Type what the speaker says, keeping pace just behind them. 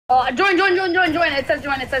Join. It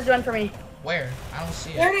says join for me. Where? I don't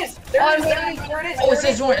see it. There it is. There it is. Oh, it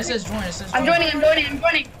says join. It says join. I'm joining.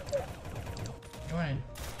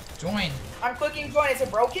 Join. I'm clicking join. Is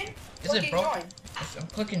it broken? Is it broken? I'm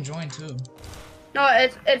clicking join too. No,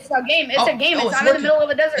 it's a game. It's a game. I'm in the middle of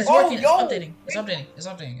a desert. It's working. It's updating.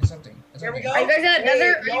 Here we go. Are you guys in a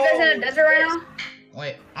desert? Are you guys in a desert right now?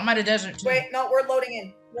 Wait, I'm at a desert too. Wait, no, we're loading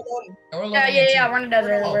in. Yeah, we're in a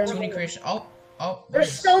desert. Oh, too many creation. Oh.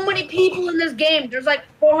 There's so many people in this game. There's like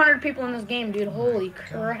 400 people in this game, dude. Holy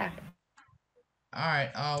crap.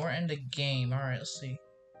 Alright, we're in the game. Alright, let's see.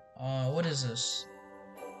 What is this?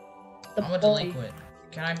 I'm a delinquent.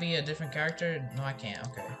 Can I be a different character? No, I can't.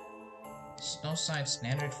 Okay. Snow sign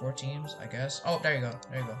standard 4 teams, I guess. Oh, there you go.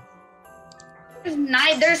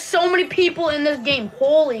 There's so many people in this game.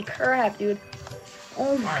 Holy crap, dude.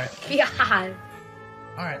 Oh my god.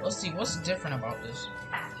 Alright, let's see. What's different about this?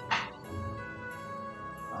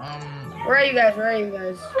 Where are you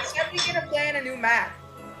guys? Except we get to play in a new map.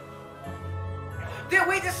 Dude,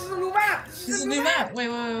 wait, this is a new map. This is a new map. Wait.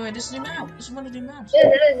 This is a new map. This is one of the new maps. It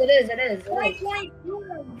is.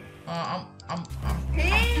 I'll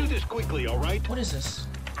do this quickly, all right? What is this?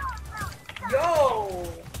 Yo.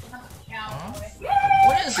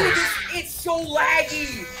 What is this? It's so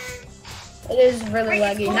laggy. It is really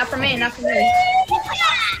laggy. Not for me.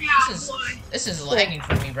 This is lagging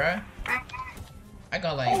for me, bro. I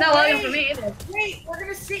got like. It's not lagging for me either. Wait, we're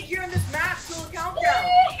gonna sit here in this map till the countdown.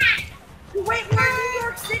 Wait, we're in New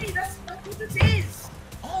York City. That's what this is.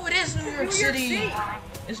 Oh, it is New York City.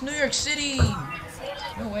 It's New York City.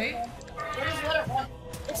 No way.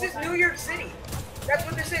 This is New York City. That's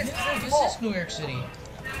what this is. This is New York City.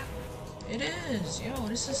 It is. Yo,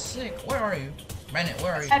 this is sick. Where are you? Brandon,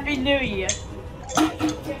 where are you? Happy New Year.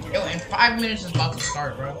 Yo, in 5 minutes it's about to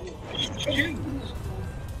start, bro.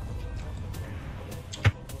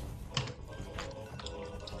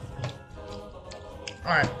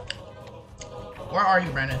 Alright. Where are you,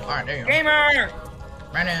 Brandon? Alright, there you go. Gamer!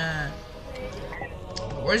 Brandon.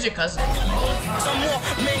 Where's your cousin? It's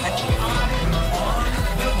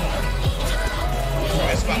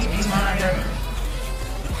about to be time, bro.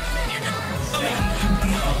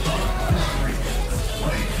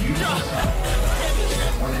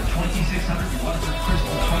 More than 2,600 watts of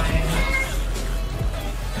crystal triangle.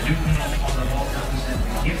 The new panel on the wall represents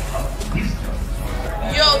the gift of wisdom.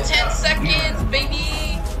 Yo, 10 seconds, baby.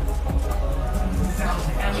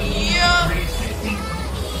 Yo.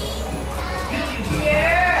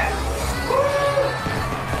 Yeah!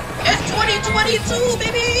 It's 2022,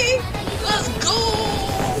 baby. Let's go.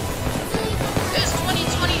 It's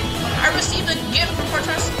 2020. I received a gift for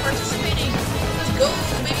participating. Let's go,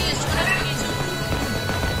 baby. It's 2022.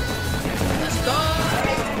 Let's go.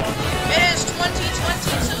 It is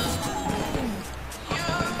 2022.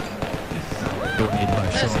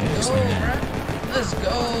 Let's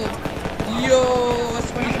go. Yo,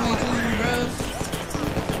 it's 2022, bro.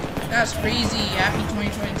 That's crazy. Happy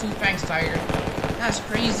 2022. Thanks, Tiger. That's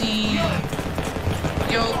crazy.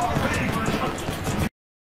 Yo.